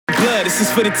blood, this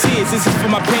is for the tears, this is for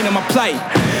my pain and my plight.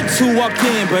 Two walked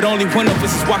in, but only one of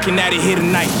us is walking out of here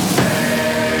tonight.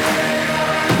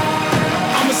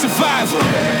 I'm a survivor.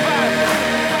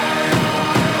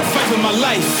 Fight for my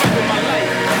life.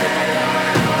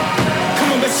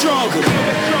 Come on, get stronger.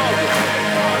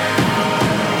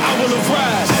 I will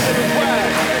arise.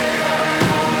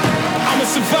 I'm a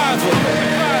survivor.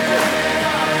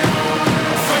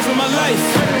 Fight for my life.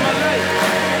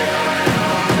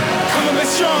 Come on, get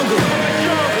stronger.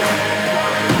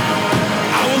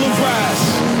 I will arise.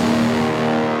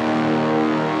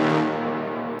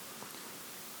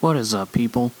 What is up,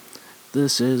 people?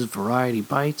 This is Variety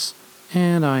Bites,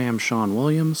 and I am Sean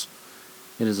Williams.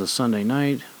 It is a Sunday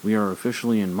night. We are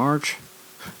officially in March.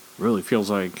 Really feels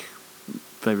like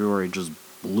February just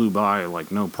blew by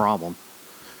like no problem.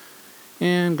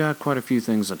 And got quite a few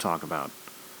things to talk about.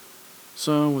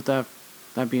 So with that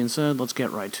being said, let's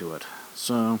get right to it.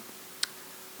 So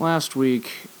last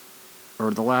week,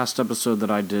 or the last episode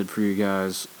that I did for you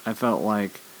guys, I felt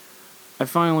like I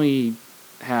finally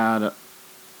had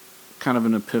kind of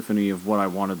an epiphany of what I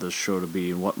wanted this show to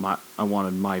be and what I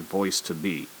wanted my voice to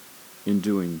be in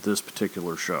doing this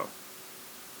particular show.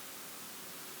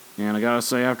 And I gotta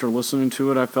say, after listening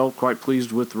to it, I felt quite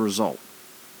pleased with the result.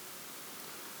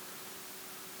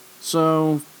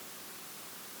 So,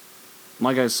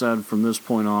 like I said, from this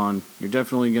point on, you're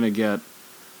definitely gonna get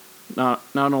not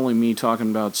only me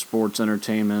talking about sports,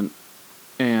 entertainment,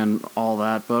 and all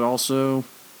that, but also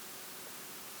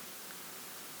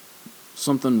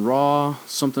something raw,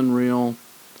 something real,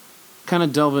 kind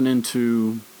of delving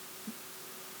into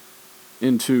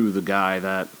the guy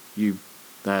that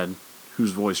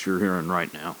whose voice you're hearing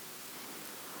right now.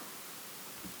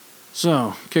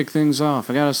 So, kick things off.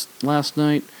 Last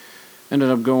night, ended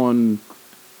up going,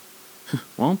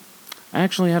 well, I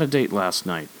actually had a date last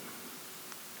night.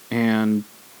 And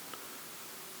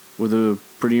with a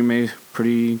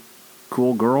pretty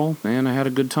cool girl, and I had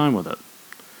a good time with it.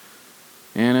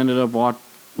 And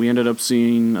we ended up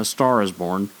seeing A Star Is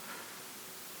Born,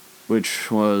 which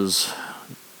was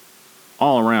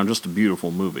all around just a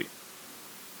beautiful movie.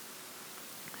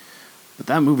 But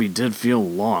that movie did feel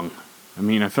long. I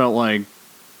mean, it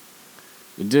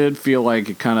did feel like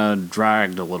it kind of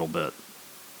dragged a little bit.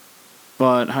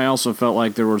 But I also felt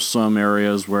like there were some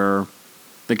areas where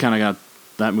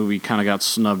that movie kind of got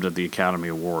snubbed at the Academy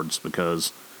Awards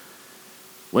because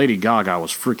Lady Gaga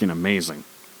was freaking amazing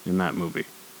in that movie.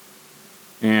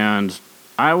 And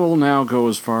I will now go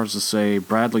as far as to say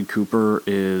Bradley Cooper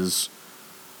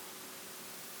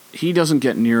he doesn't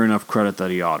get near enough credit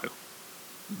that he ought to.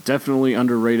 Definitely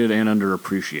underrated and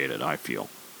underappreciated, I feel.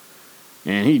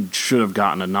 And he should have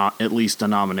gotten at least a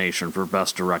nomination for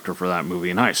Best Director for that movie,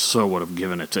 and I so would have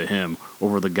given it to him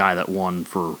over the guy that won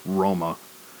for Roma,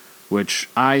 which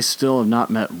I still have not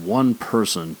met one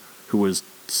person who has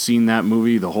seen that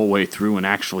movie the whole way through and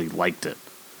actually liked it.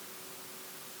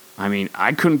 I mean,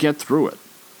 I couldn't get through it.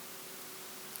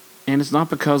 And it's not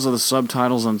because of the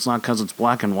subtitles, and it's not because it's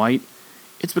black and white.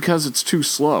 It's because it's too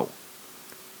slow.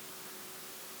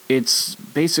 It's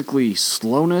basically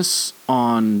slowness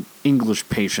on English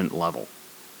patient level.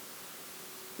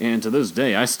 And to this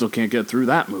day, I still can't get through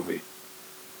that movie.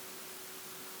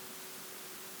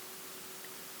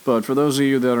 But for those of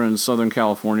you that are in Southern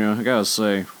California, I gotta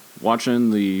say,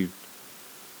 watching the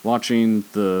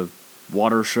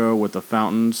water show with the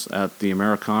fountains at the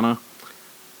Americana,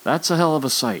 that's a hell of a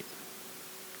sight.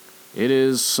 It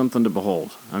is something to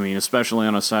behold. I mean, especially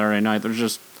on a Saturday night, there's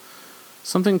just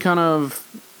something kind of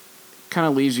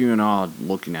leaves you in awe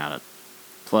looking at it.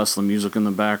 Plus the music in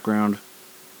the background.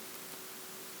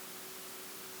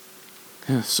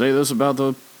 Say this about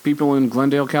the people in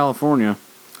Glendale, California.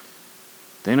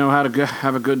 They know how to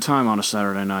have a good time on a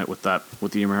Saturday night with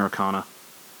the Americana.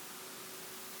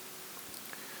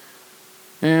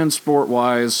 And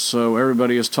sport-wise, so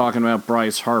everybody is talking about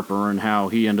Bryce Harper and how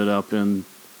he ended up in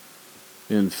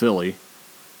Philly.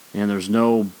 And there's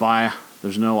no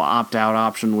opt-out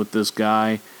option with this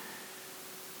guy.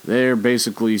 They're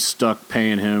basically stuck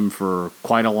paying him for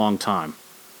quite a long time.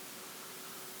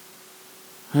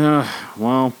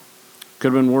 Well,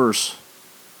 could have been worse.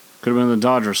 Could have been the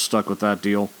Dodgers stuck with that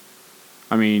deal.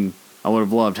 I mean, I would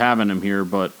have loved having him here,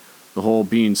 but the whole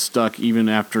being stuck even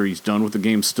after he's done with the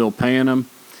game still paying him,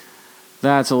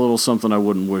 that's a little something I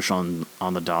wouldn't wish on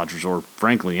the Dodgers or,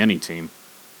 frankly, any team.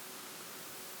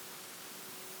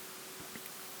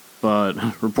 But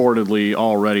reportedly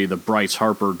already the Bryce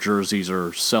Harper jerseys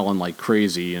are selling like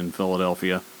crazy in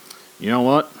Philadelphia. You know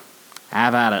what?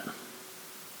 Have at it.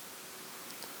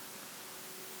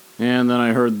 And then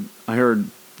I heard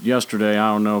yesterday.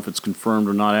 I don't know if it's confirmed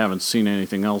or not. I haven't seen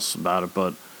anything else about it,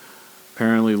 but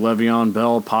apparently Le'Veon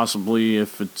Bell, possibly,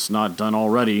 if it's not done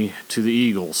already, to the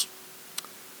Eagles.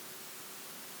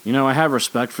 You know, I have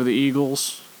respect for the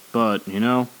Eagles, but, you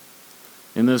know,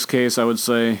 in this case, I would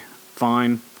say,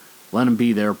 fine, let them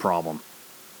be their problem.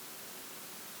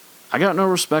 I got no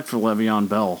respect for Le'Veon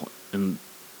Bell. And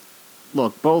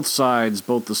look, both sides,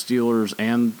 both the Steelers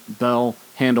and Bell,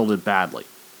 handled it badly.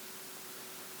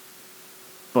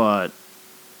 But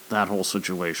that whole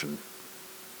situation.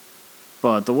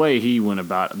 But the way he went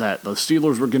about it, that the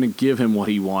Steelers were going to give him what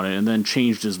he wanted and then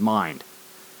changed his mind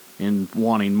in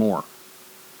wanting more.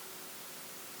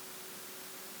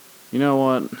 You know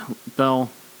what,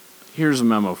 Bell? Here's a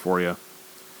memo for you.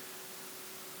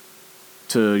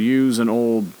 To use an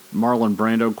old Marlon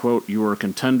Brando quote, you were a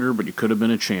contender, but you could have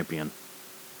been a champion.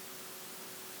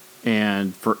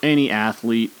 And for any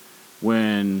athlete,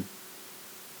 when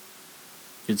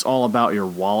it's all about your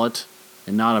wallet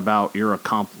and not about your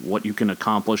what you can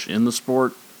accomplish in the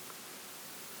sport,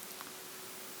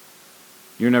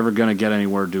 you're never going to get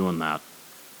anywhere doing that.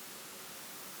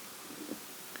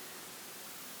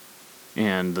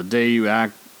 And the day you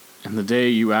act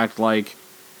like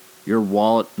your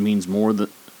wallet means more than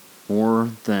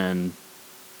the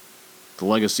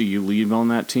legacy you leave on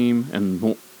that team, and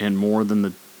more than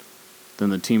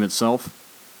the team itself,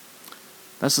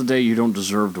 that's the day you don't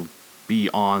deserve to be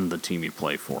on the team you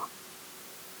play for.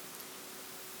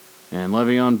 And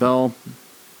Le'Veon Bell,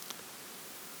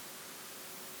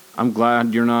 I'm glad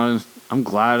that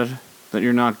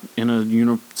you're not in a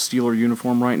Steeler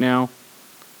uniform right now.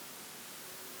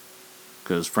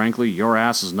 Because, frankly, your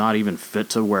ass is not even fit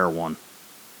to wear one.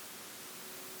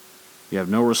 You have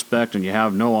no respect and you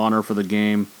have no honor for the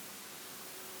game.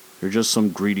 You're just some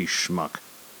greedy schmuck.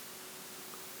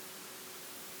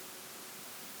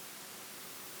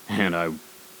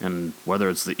 And whether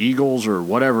it's the Eagles or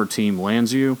whatever team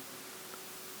lands you,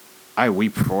 I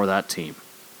weep for that team.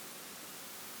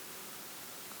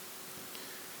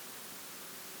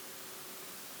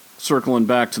 Circling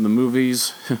back to the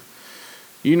movies...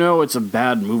 You know it's a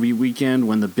bad movie weekend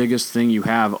when the biggest thing you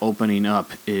have opening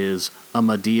up is a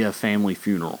Madea family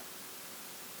funeral.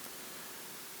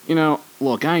 You know,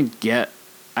 look, I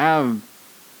have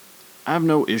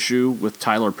no issue with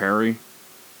Tyler Perry.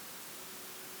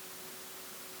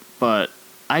 But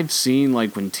I've seen,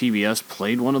 like, when TBS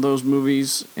played one of those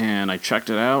movies, and I checked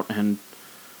it out, and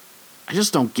I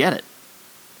just don't get it.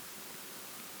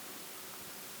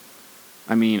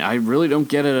 I mean, I really don't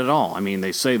get it at all. I mean,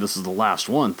 they say this is the last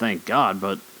one, thank God,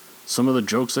 but some of the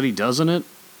jokes that he does in it,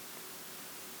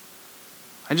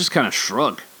 I just kind of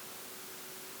shrug.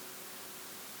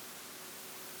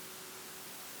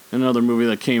 Another movie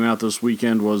that came out this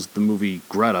weekend was the movie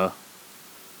Greta.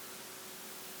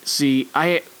 See,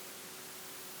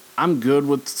 I'm good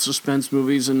with suspense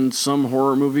movies and some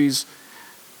horror movies.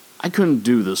 I couldn't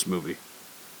do this movie.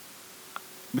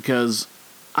 Because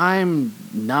I'm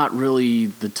not really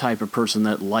the type of person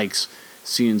that likes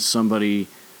seeing somebody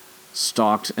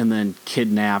stalked and then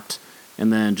kidnapped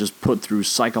and then just put through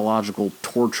psychological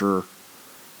torture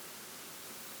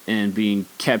and being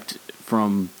kept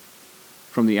from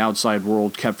the outside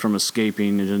world, kept from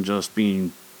escaping and just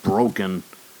being broken.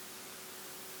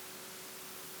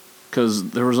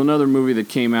 Because there was another movie that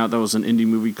came out that was an indie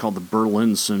movie called The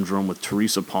Berlin Syndrome with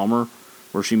Teresa Palmer,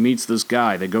 where she meets this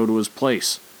guy. They go to his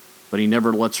place, but he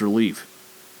never lets her leave.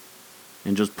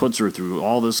 And just puts her through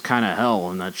all this kind of hell,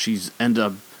 and that she ends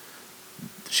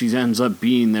up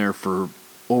being there for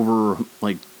over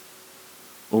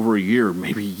a year,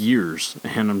 maybe years.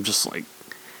 And I'm just like,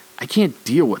 I can't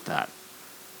deal with that.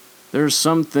 There's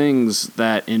some things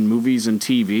that in movies and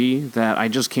TV that I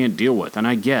just can't deal with, and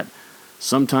I get.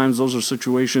 Sometimes those are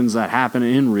situations that happen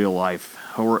in real life,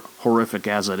 horrific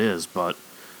as it is, but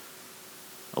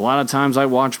a lot of times I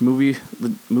watch movies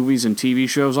and TV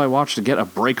shows I watch to get a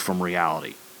break from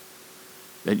reality.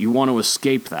 That you want to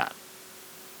escape that.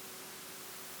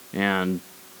 And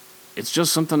it's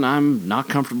just something I'm not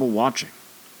comfortable watching.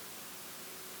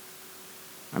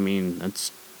 I mean,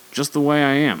 that's just the way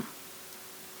I am.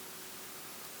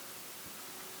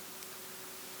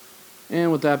 And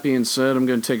with that being said, I'm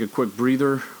going to take a quick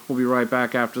breather. We'll be right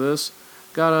back after this.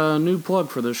 Got a new plug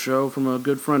for this show from a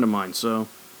good friend of mine, so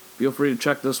feel free to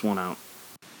check this one out.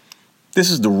 This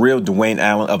is the real Dwayne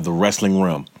Allen of the Wrestling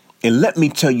Realm. And let me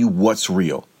tell you what's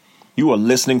real. You are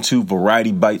listening to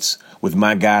Variety Bites with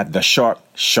my guy, the shark,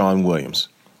 Sean Williams.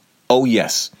 Oh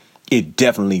yes, it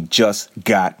definitely just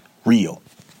got real.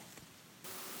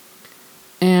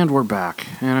 And we're back.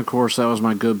 And of course, that was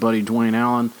my good buddy Dwayne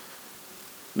Allen.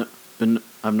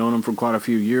 I've known him for quite a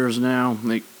few years now.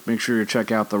 make sure you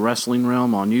check out The Wrestling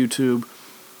Realm on YouTube.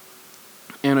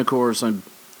 And of course, I'm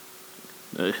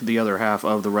the other half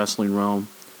of The Wrestling Realm.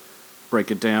 Break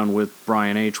It Down with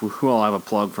Brian H., who I'll have a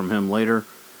plug from him later.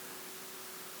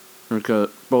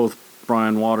 Both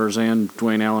Brian Waters and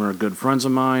Dwayne Allen are good friends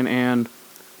of mine, and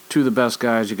two of the best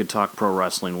guys you could talk pro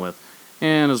wrestling with,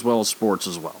 and as well as sports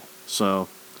as well. So,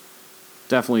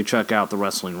 definitely check out The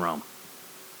Wrestling Realm.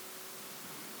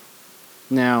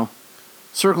 Now,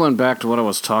 circling back to what I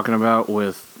was talking about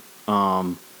with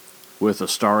A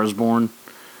Star Is Born,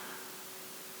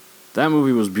 that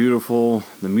movie was beautiful.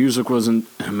 The music wasn't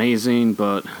amazing,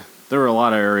 but there were a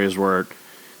lot of areas where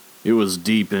it was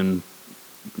deep and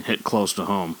hit close to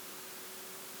home.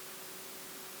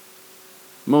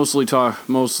 Mostly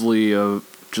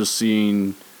just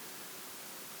seeing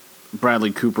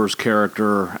Bradley Cooper's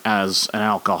character as an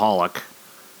alcoholic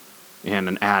and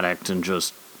an addict, and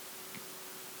just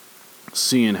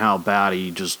seeing how bad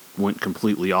he just went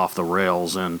completely off the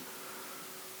rails, and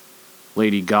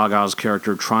Lady Gaga's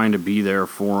character trying to be there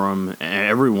for him,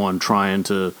 everyone trying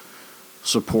to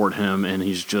support him, and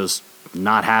he's just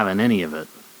not having any of it.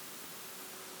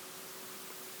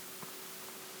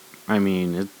 I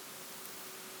mean,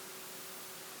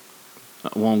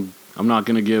 I'm not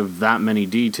going to give that many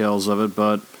details of it,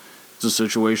 but it's a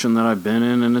situation that I've been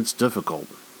in, and it's difficult.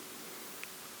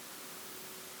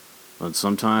 But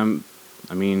sometimes,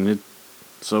 it hit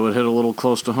a little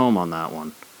close to home on that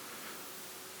one.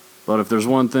 But if there's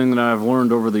one thing that I've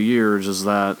learned over the years, is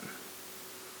that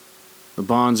the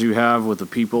bonds you have with the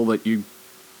people that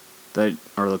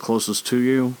are the closest to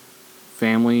you,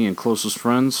 family and closest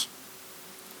friends,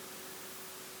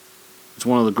 it's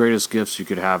one of the greatest gifts you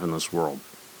could have in this world.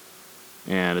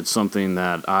 And it's something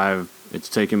that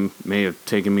may have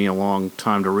taken me a long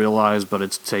time to realize, but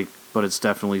it's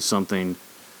definitely something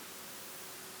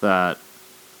that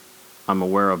I'm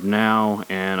aware of now,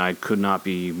 and I could not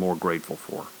be more grateful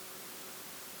for.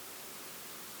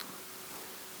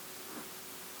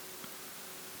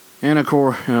 And of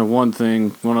course,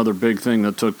 one other big thing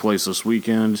that took place this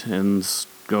weekend, and this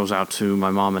goes out to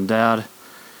my mom and dad,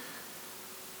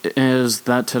 is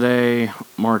that today,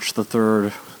 March the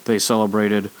 3rd, they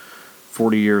celebrated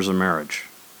 40 years of marriage.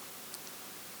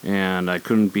 And I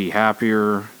couldn't be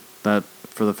happier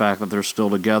for the fact that they're still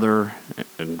together,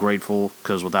 and grateful,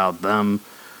 because without them,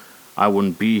 I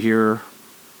wouldn't be here,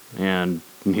 and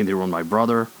neither would my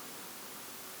brother.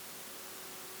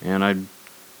 And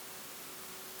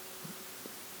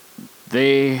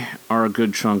they are a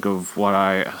good chunk of what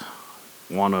I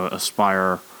want to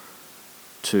aspire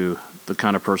to, the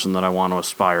kind of person that I want to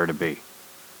aspire to be.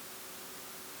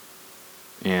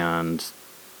 And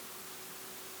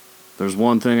there's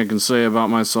one thing I can say about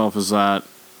myself, is that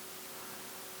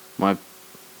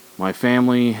my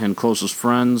family and closest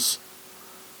friends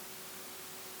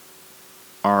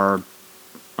are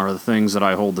the things that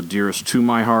I hold the dearest to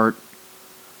my heart,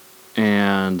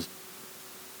 and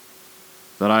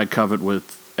that I covet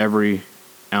with every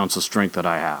ounce of strength that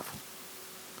I have.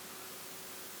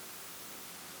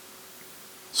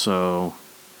 So,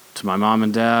 to my mom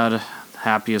and dad,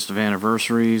 happiest of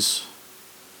anniversaries.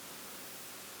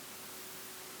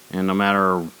 And no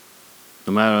matter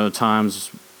the times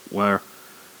where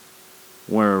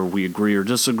we agree or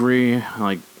disagree,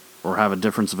 or have a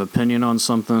difference of opinion on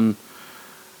something,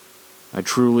 I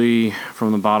truly,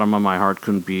 from the bottom of my heart,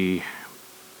 couldn't be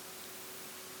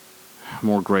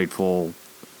more grateful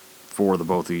for the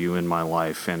both of you in my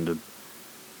life, and to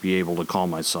be able to call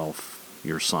myself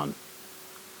your son.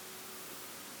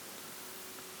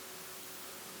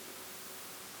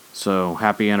 So,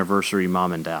 happy anniversary,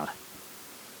 Mom and Dad.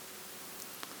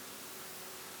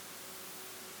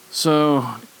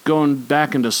 So, going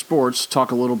back into sports, talk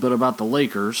a little bit about the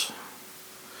Lakers.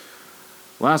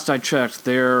 Last I checked,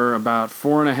 they're about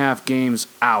 4.5 games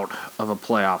out of a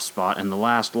playoff spot, and the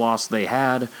last loss they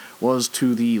had was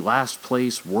to the last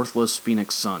place worthless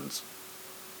Phoenix Suns.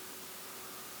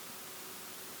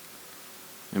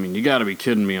 You gotta be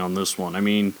kidding me on this one.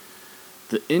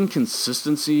 The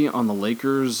inconsistency on the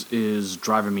Lakers is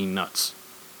driving me nuts.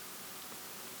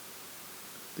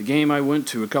 The game I went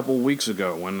to a couple weeks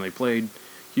ago when they played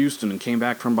Houston and came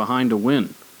back from behind to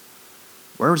win.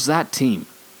 Where's that team?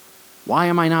 Why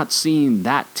am I not seeing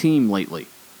that team lately?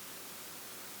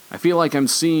 I feel like I'm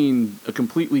seeing a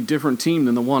completely different team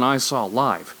than the one I saw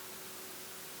live.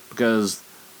 Because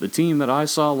the team that I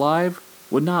saw live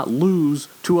would not lose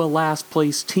to a last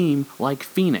place team like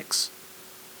Phoenix.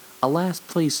 A last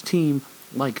place team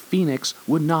like Phoenix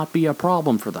would not be a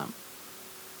problem for them.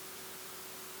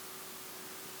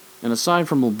 And aside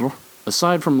from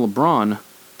LeBron,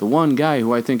 the one guy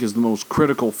who I think is the most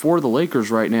critical for the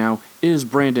Lakers right now is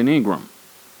Brandon Ingram.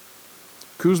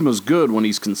 Kuzma's good when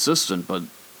he's consistent, but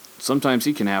sometimes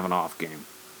he can have an off game.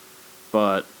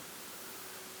 But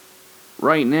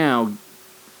right now,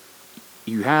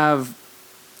 you have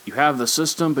the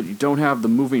system, but you don't have the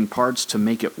moving parts to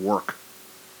make it work.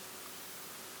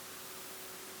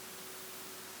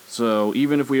 So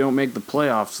even if we don't make the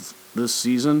playoffs this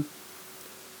season,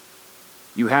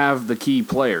 you have the key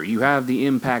player. You have the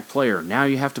impact player. Now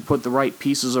you have to put the right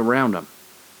pieces around him.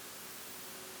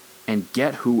 And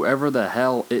get whoever the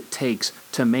hell it takes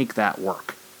to make that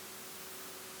work.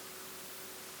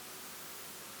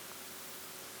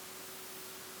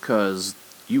 Because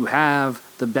you have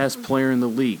the best player in the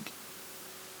league.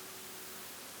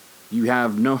 You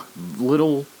have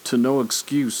little to no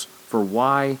excuse for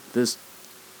why this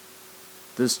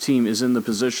team is in the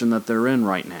position that they're in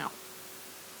right now.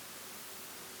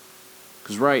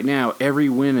 Because right now, every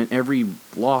win and every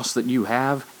loss that you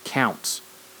have counts.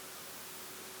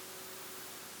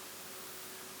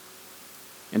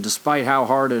 And despite how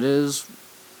hard it is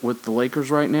with the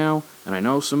Lakers right now, and I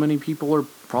know so many people are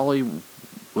probably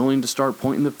willing to start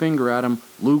pointing the finger at him,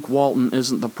 Luke Walton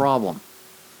isn't the problem.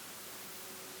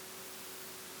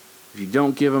 If you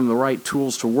don't give him the right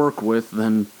tools to work with,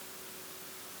 then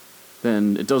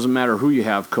it doesn't matter who you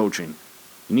have coaching.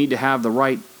 You need to have the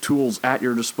right tools at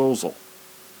your disposal.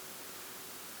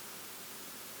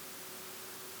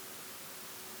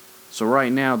 So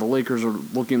right now, the Lakers are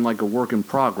looking like a work in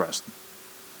progress.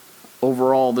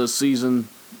 Overall this season,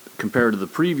 compared to the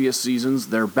previous seasons,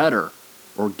 they're better,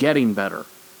 or getting better.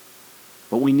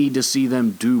 But we need to see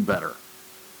them do better.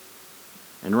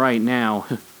 And right now,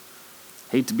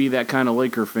 hate to be that kind of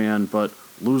Laker fan, but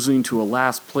losing to a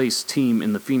last place team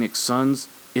in the Phoenix Suns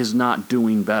is not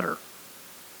doing better.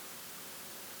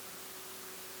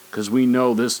 Because we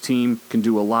know this team can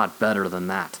do a lot better than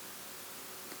that.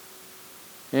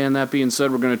 And that being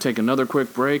said, we're going to take another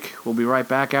quick break. We'll be right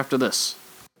back after this.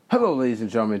 Hello, ladies and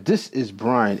gentlemen. This is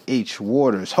Brian H.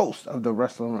 Waters, host of The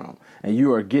Wrestling Realm, and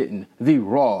you are getting the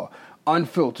raw,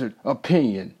 unfiltered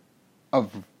opinion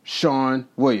of Sean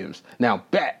Williams. Now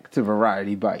back to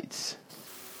Variety Bites.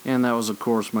 And that was, of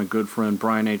course, my good friend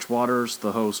Brian H. Waters,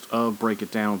 the host of Break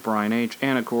It Down with Brian H.,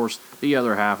 and, of course, the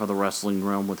other half of The Wrestling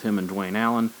Realm with him and Dwayne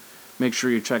Allen. Make sure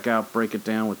you check out Break It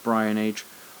Down with Brian H.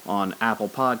 on Apple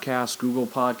Podcasts, Google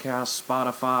Podcasts,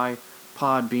 Spotify,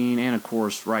 Podbean, and, of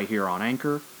course, right here on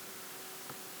Anchor.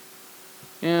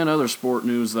 And other sport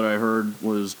news that I heard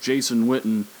was Jason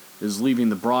Witten is leaving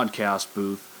the broadcast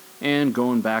booth and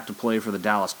going back to play for the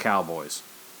Dallas Cowboys.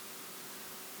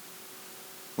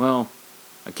 Well,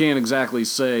 I can't exactly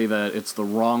say that it's the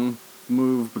wrong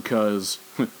move because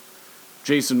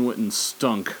Jason Witten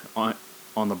stunk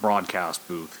on the broadcast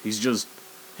booth.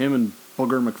 Him and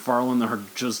Booger McFarland are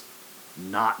just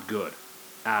not good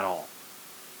at all.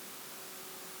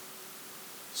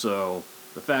 So,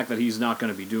 the fact that he's not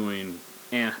going to be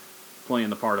playing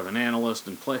the part of an analyst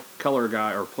and color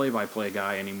guy or play-by-play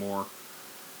guy anymore,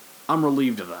 I'm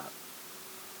relieved of that.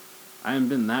 I haven't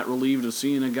been that relieved of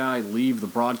seeing a guy leave the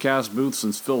broadcast booth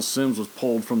since Phil Simms was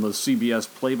pulled from the CBS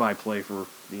play-by-play for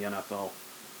the NFL.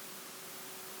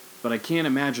 But I can't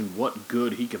imagine what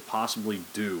good he could possibly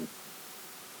do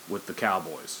with the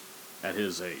Cowboys at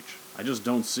his age. I just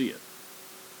don't see it.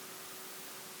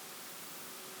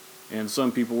 And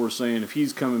some people were saying if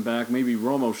he's coming back, maybe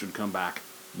Romo should come back.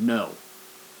 No.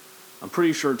 I'm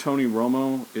pretty sure Tony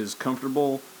Romo is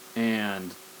comfortable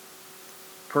and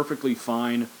perfectly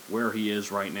fine where he is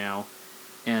right now.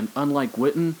 And unlike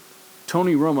Witten,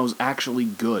 Tony Romo's actually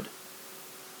good.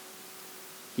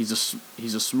 He's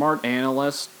a smart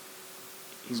analyst.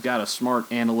 He's got a smart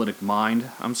analytic mind.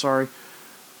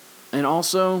 And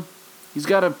also, he's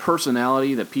got a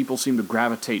personality that people seem to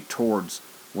gravitate towards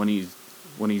when he's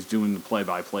doing the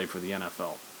play-by-play for the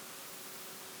NFL.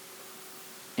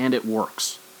 And it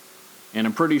works. And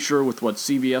I'm pretty sure with what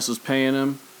CBS is paying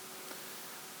him,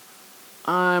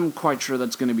 I'm quite sure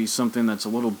that's going to be something that's a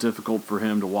little difficult for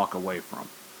him to walk away from.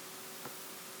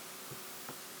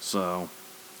 So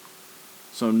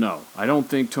no, I don't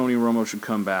think Tony Romo should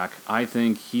come back. I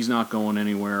think he's not going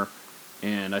anywhere,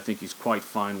 and I think he's quite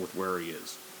fine with where he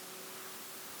is.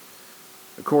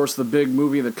 Of course, the big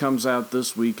movie that comes out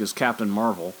this week is Captain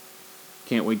Marvel.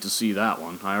 Can't wait to see that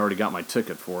one. I already got my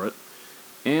ticket for it.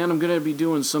 And I'm going to be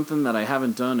doing something that I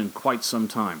haven't done in quite some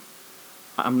time.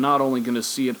 I'm not only going to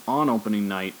see it on opening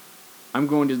night, I'm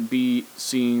going to be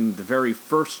seeing the very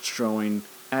first showing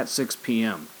at 6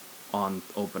 p.m. on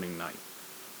opening night.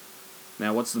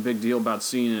 Now, what's the big deal about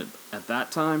seeing it at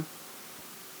that time?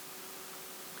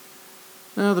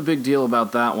 The big deal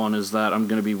about that one is that I'm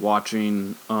going to be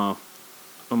watching, well,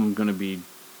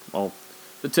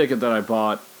 the ticket that I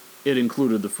bought, it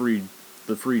included the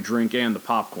free drink and the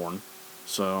popcorn,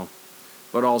 so,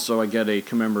 but also I get a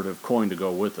commemorative coin to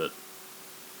go with it.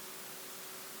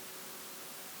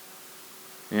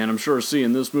 And I'm sure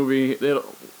seeing this movie,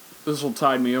 this will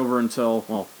tide me over until,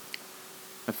 well,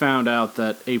 I found out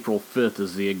that April 5th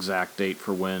is the exact date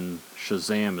for when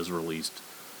Shazam is released.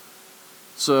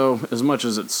 So, as much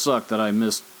as it sucked that I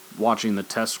missed watching the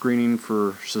test screening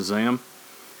for Shazam,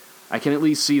 I can at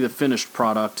least see the finished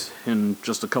product in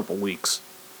just a couple weeks.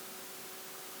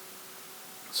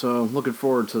 So, looking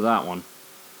forward to that one.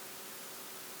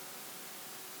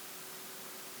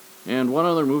 And one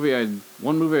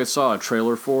movie I saw a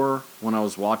trailer for when I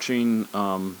was watching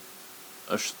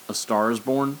A Star Is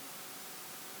Born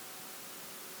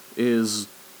is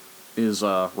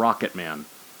Rocket Man,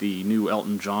 the new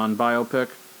Elton John biopic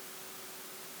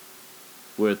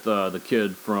with the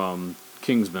kid from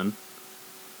Kingsman.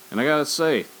 And I gotta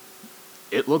say,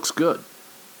 it looks good.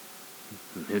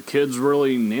 The kid's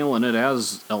really nailing it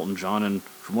as Elton John, and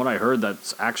from what I heard,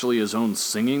 that's actually his own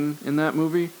singing in that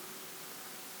movie.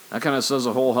 That kind of says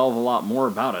a whole hell of a lot more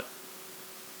about it.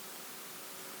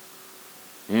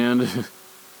 And,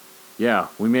 yeah,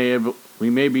 we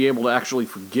may be able to actually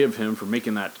forgive him for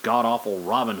making that god-awful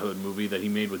Robin Hood movie that he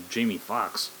made with Jamie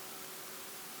Foxx.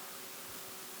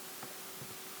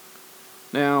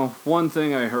 Now, one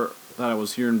thing I heard that I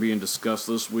was hearing being discussed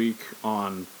this week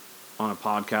on a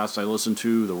podcast I listened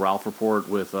to, The Ralph Report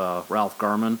with Ralph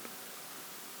Garman,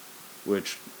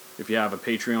 which, if you have a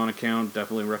Patreon account,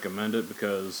 definitely recommend it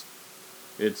because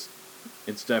it's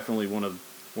definitely one of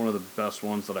the best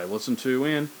ones that I listen to,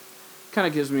 and kind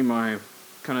of gives me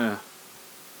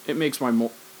it makes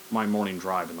my morning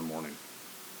drive in the morning.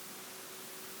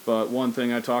 But one thing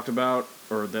that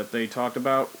they talked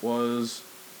about was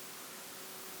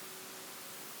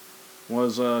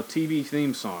TV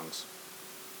theme songs.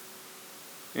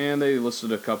 And they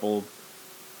listed a couple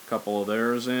of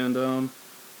theirs, and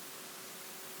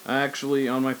I actually,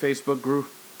 on my Facebook group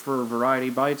for Variety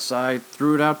Bites, I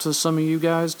threw it out to some of you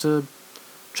guys to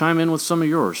chime in with some of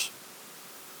yours.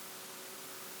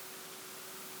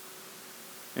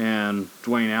 And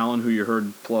Dwayne Allen, who you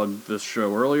heard plug this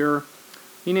show earlier,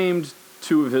 he named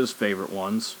two of his favorite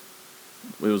ones.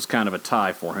 It was kind of a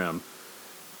tie for him.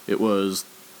 It was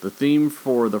the theme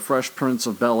for The Fresh Prince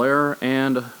of Bel-Air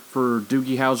and for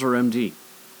Doogie Howser, MD.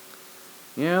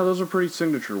 Yeah, those are pretty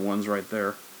signature ones right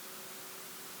there.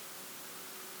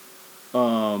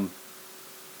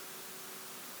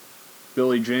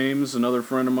 Billy James, another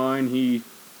friend of mine, he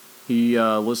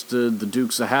listed the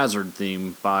Dukes of Hazzard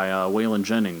theme by Waylon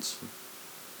Jennings.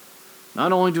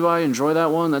 Not only do I enjoy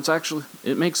that one,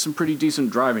 it makes some pretty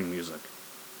decent driving music.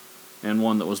 And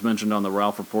one that was mentioned on the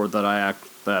Ralph Report that I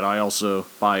also,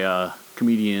 by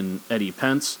comedian Eddie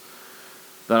Pence,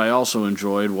 that I also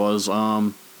enjoyed was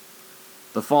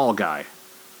The Fall Guy,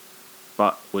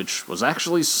 which was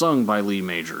actually sung by Lee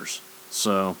Majors.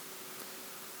 So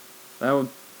that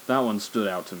one stood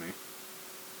out to me.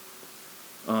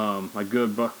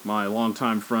 My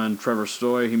longtime friend Trevor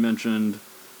Stoy, he mentioned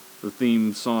the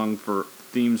themes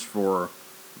for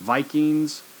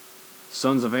Vikings,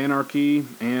 Sons of Anarchy,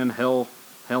 and Hell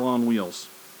on Wheels.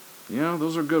 Yeah,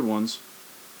 those are good ones.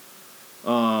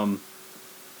 Another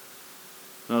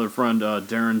friend,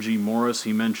 Darren G. Morris,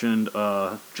 he mentioned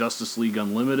Justice League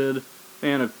Unlimited,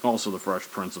 and also The Fresh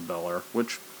Prince of Bel-Air,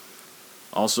 which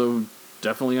also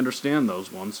definitely understand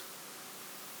those ones.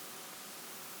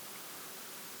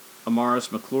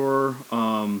 Amaris McClure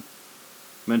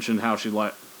mentioned how she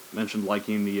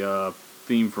liking the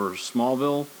theme for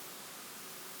Smallville.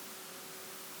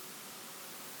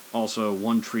 Also,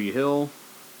 One Tree Hill,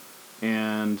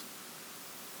 and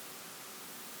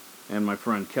my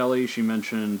friend Kelly, she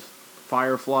mentioned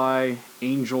Firefly,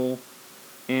 Angel,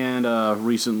 and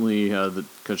recently,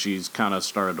 because she's kind of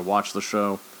started to watch the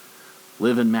show,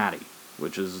 Liv and Maddie,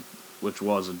 which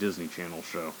was a Disney Channel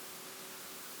show.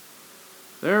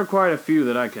 There are quite a few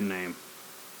that I can name.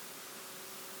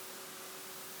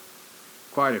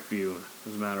 Quite a few,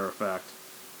 as a matter of fact.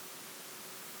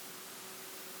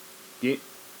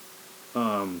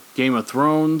 Game of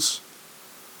Thrones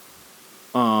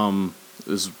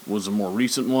was a more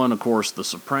recent one. Of course, The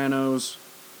Sopranos.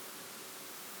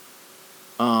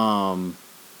 The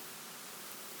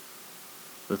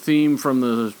theme from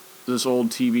this old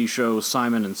TV show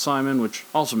Simon and Simon, which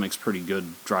also makes pretty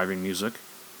good driving music.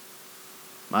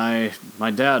 My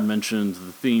dad mentioned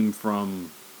the theme from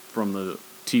the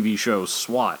TV show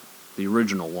SWAT, the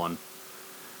original one.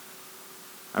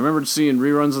 I remembered seeing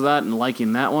reruns of that and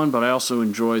liking that one, but I also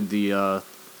enjoyed the,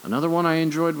 another one I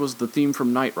enjoyed was the theme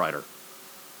from Knight Rider.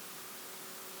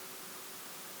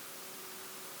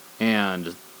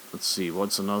 And, let's see,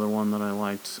 what's another one that I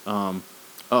liked?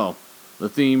 The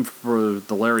theme for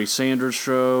the Larry Sanders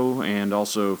Show, and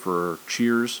also for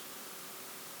Cheers.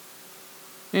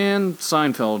 And the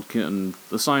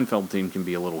Seinfeld theme can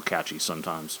be a little catchy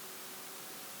sometimes.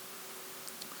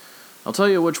 I'll tell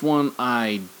you which one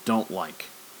I don't like.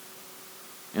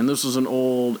 And this was an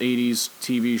old 80s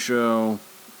TV show.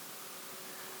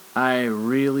 I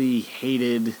really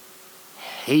hated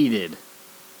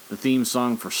the theme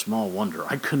song for Small Wonder.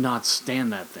 I could not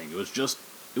stand that thing.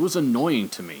 It was annoying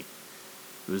to me.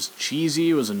 It was cheesy,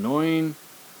 it was annoying.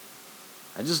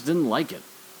 I just didn't like it.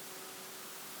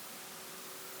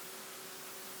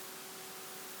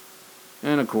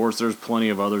 And of course, there's plenty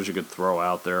of others you could throw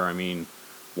out there. I mean,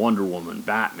 Wonder Woman,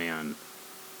 Batman,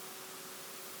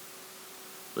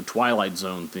 the Twilight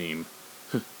Zone theme.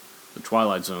 The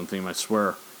Twilight Zone theme, I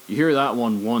swear. You hear that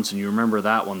one once and you remember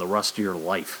that one the rest of your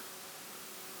life.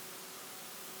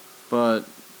 But,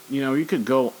 you could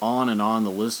go on and on.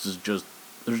 The list is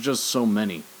there's just so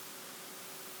many.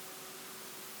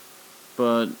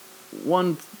 But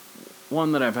one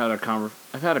that I've had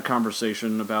a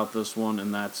conversation about this one,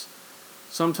 and that's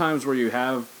sometimes where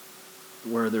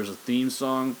there's a theme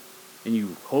song and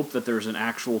you hope that there's an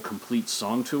actual complete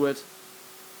song to it,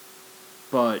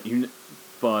 but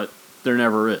there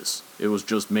never is. It was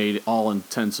just made for all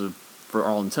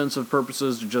intensive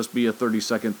purposes to just be a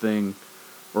 30-second thing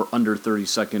or under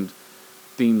 30-second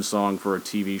theme song for a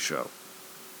TV show.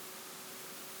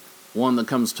 One that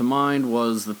comes to mind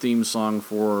was the theme song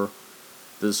for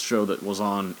this show that was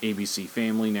on ABC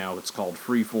Family. Now it's called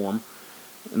Freeform.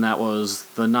 And that was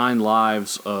The 9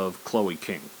 Lives of Chloe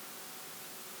King.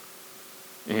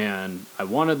 And I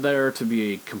wanted there to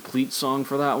be a complete song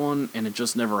for that one, and it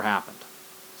just never happened.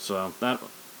 So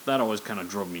that always kind of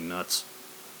drove me nuts.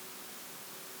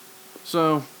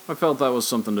 So I felt that was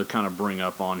something to kind of bring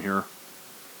up on here.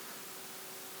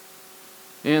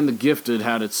 And The Gifted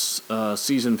had its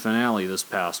season finale this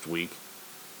past week.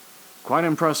 Quite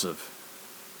impressive.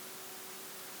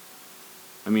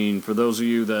 I mean, for those of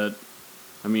you that...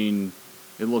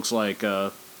 it looks like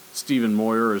Stephen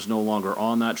Moyer is no longer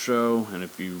on that show, and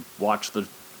if you watch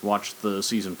the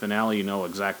season finale, you know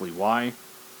exactly why.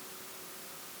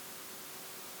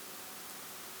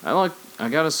 I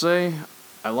gotta say,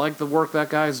 I like the work that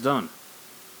guy's done.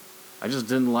 I just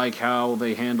didn't like how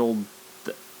they handled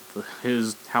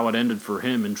how it ended for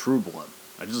him in True Blood.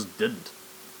 I just didn't.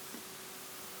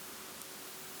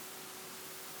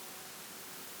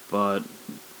 But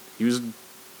he was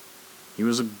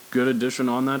a good addition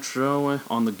on that show,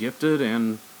 on The Gifted,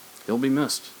 and he'll be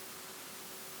missed.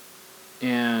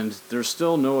 And there's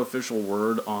still no official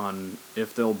word on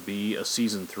if there'll be a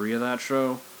season 3 of that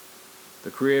show. The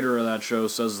creator of that show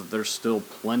says that there's still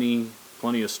plenty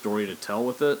of story to tell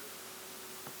with it.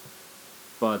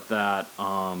 But that,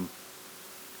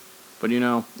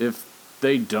 if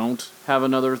they don't have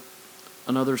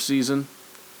another season,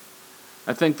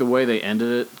 I think the way they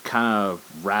ended it kind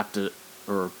of wrapped it,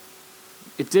 or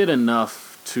it did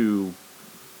enough to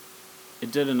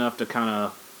kind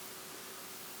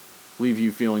of leave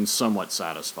you feeling somewhat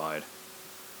satisfied.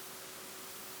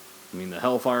 I mean, the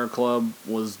Hellfire Club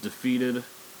was defeated.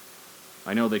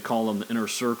 I know they call them the Inner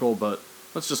Circle, but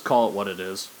let's just call it what it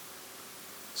is.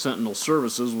 Sentinel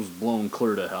Services was blown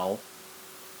clear to hell,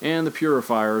 and the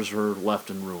Purifiers are left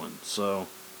in ruin. So,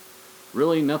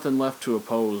 really nothing left to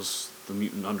oppose the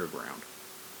Mutant Underground.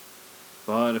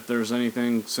 But if there's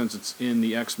anything, since it's in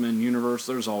the X-Men universe,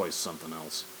 there's always something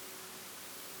else.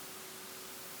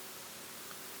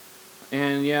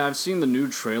 And yeah, I've seen the new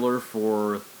trailer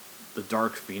for The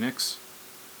Dark Phoenix.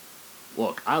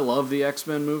 Look, I love the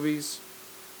X-Men movies,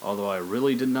 although I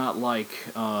really did not like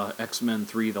X-Men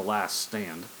 3: The Last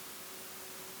Stand.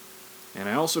 And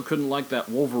I also couldn't like that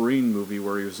Wolverine movie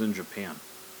where he was in Japan.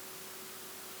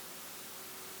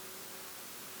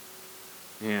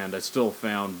 And I still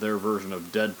found their version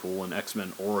of Deadpool and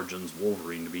X-Men Origins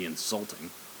Wolverine to be insulting.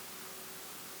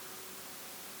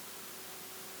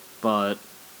 But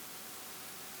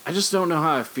I just don't know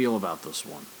how I feel about this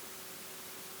one.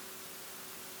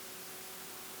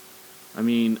 I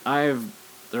mean,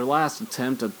 their last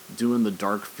attempt at doing the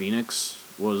Dark Phoenix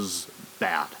was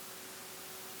bad.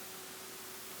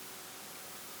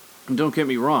 And don't get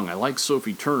me wrong, I like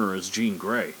Sophie Turner as Jean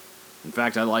Grey. In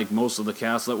fact, I like most of the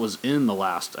cast that was in the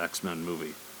last X-Men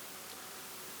movie.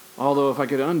 Although, if I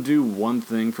could undo one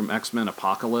thing from X-Men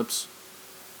Apocalypse,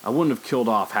 I wouldn't have killed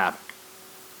off Havoc.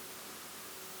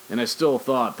 And I still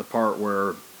thought the part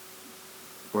where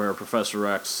Professor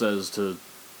X says to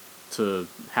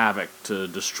Havoc to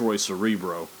destroy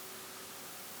Cerebro,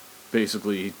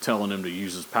 basically telling him to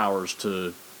use his powers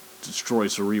to destroy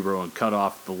Cerebro and cut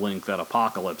off the link that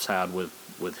Apocalypse had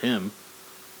with him,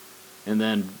 and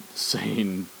then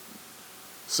saying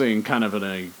kind of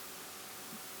in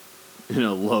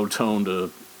a low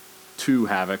tone to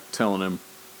Havoc, telling him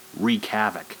wreak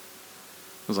havoc.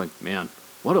 I was like, man,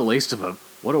 what a waste of a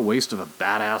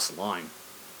badass line.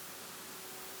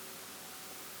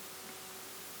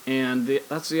 And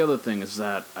that's the other thing, is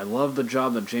that I love the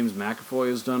job that James McAvoy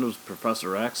has done as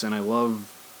Professor X, and I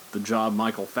love the job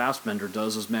Michael Fassbender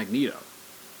does as Magneto.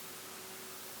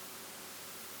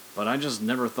 But I just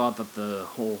never thought that the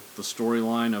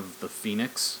storyline of the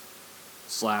Phoenix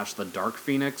 / the Dark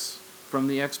Phoenix from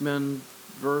the X-Men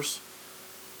verse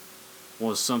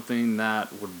was something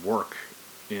that would work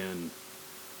in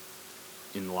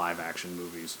live action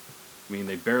movies. I mean,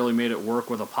 they barely made it work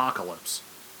with Apocalypse.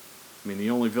 I mean,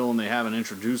 the only villain they haven't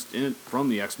introduced from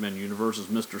the X-Men universe is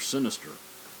Mr. Sinister.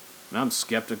 And I'm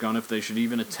skeptic on if they should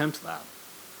even attempt that.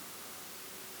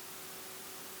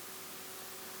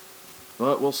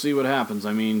 But we'll see what happens.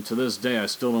 I mean, to this day, I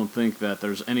still don't think that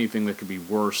there's anything that could be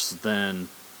worse than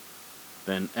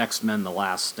X-Men The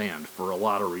Last Stand, for a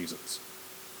lot of reasons.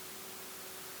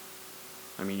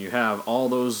 I mean, you have all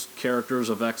those characters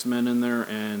of X-Men in there,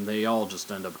 and they all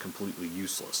just end up completely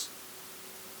useless.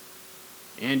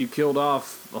 And you killed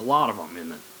off a lot of them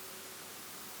in it.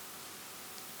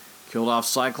 Killed off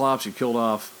Cyclops, you killed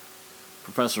off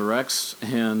Professor X,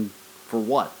 and for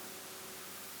what?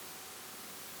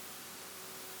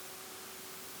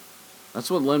 That's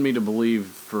what led me to believe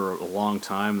for a long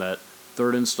time that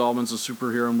third installments of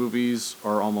superhero movies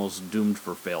are almost doomed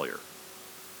for failure.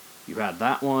 You had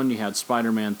that one, you had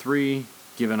Spider-Man 3,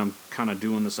 given I'm kind of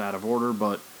doing this out of order,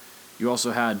 but you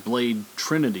also had Blade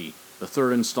Trinity, the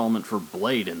third installment for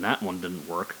Blade, and that one didn't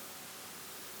work.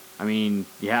 I mean,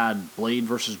 you had Blade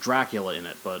versus Dracula in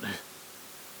it, but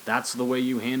that's the way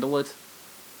you handle it?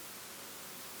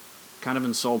 Kind of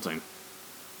insulting.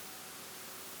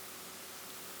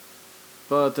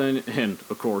 But then, and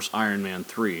of course, Iron Man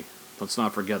 3. Let's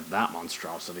not forget that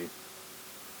monstrosity.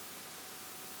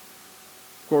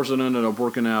 Of course, it ended up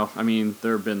working out. I mean,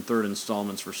 there have been third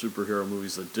installments for superhero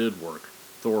movies that did work.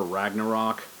 Thor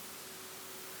Ragnarok,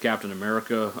 Captain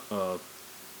America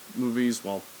movies.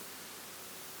 Well,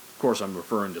 of course, I'm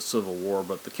referring to Civil War,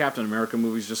 but the Captain America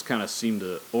movies just kind of seem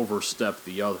to overstep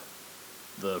the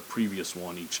previous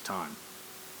one each time.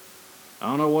 I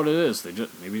don't know what it is.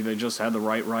 Maybe they just had the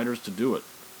right writers to do it.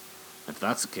 If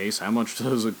that's the case, how much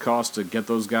does it cost to get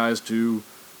those guys to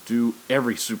do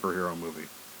every superhero movie?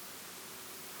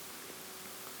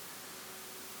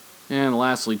 And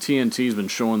lastly, TNT's been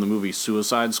showing the movie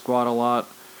Suicide Squad a lot.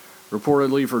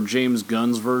 Reportedly, for James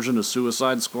Gunn's version of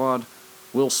Suicide Squad,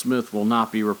 Will Smith will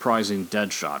not be reprising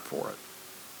Deadshot for it.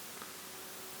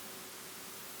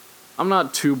 I'm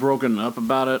not too broken up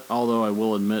about it, although I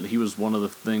will admit he was one of the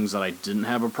things that I didn't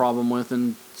have a problem with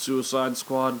in Suicide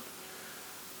Squad.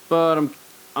 But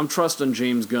I'm trusting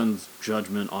James Gunn's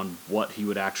judgment on what he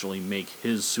would actually make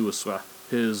his Suicide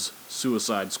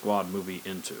Squad movie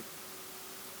into.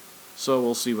 So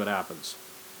we'll see what happens.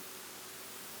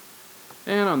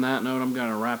 And on that note, I'm going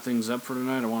to wrap things up for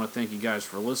tonight. I want to thank you guys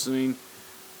for listening.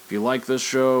 If you like this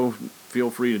show, feel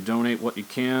free to donate what you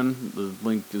can. The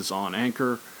link is on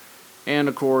Anchor. And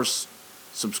of course,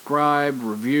 subscribe,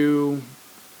 review,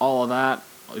 all of that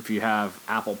if you have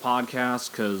Apple Podcasts,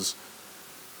 because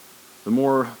the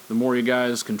more you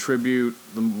guys contribute,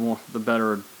 the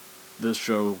better this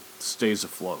show stays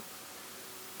afloat.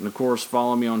 And of course,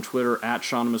 follow me on Twitter at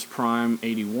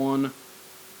SeanImusPrime81.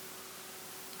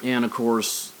 And of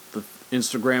course, the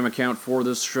Instagram account for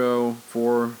this show,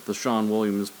 for the Sean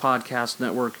Williams Podcast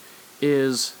Network,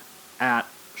 is at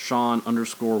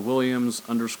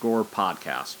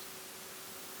Sean_Williams_podcast.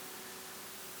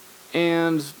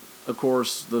 And of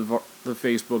course, the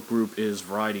Facebook group is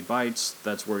Variety Bites.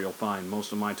 That's where you'll find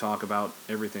most of my talk about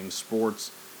everything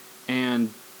sports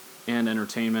and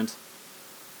entertainment.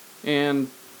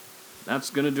 And that's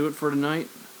going to do it for tonight.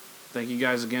 Thank you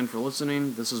guys again for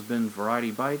listening. This has been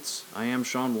Variety Bites. I am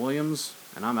Sean Williams,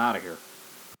 and I'm out of here.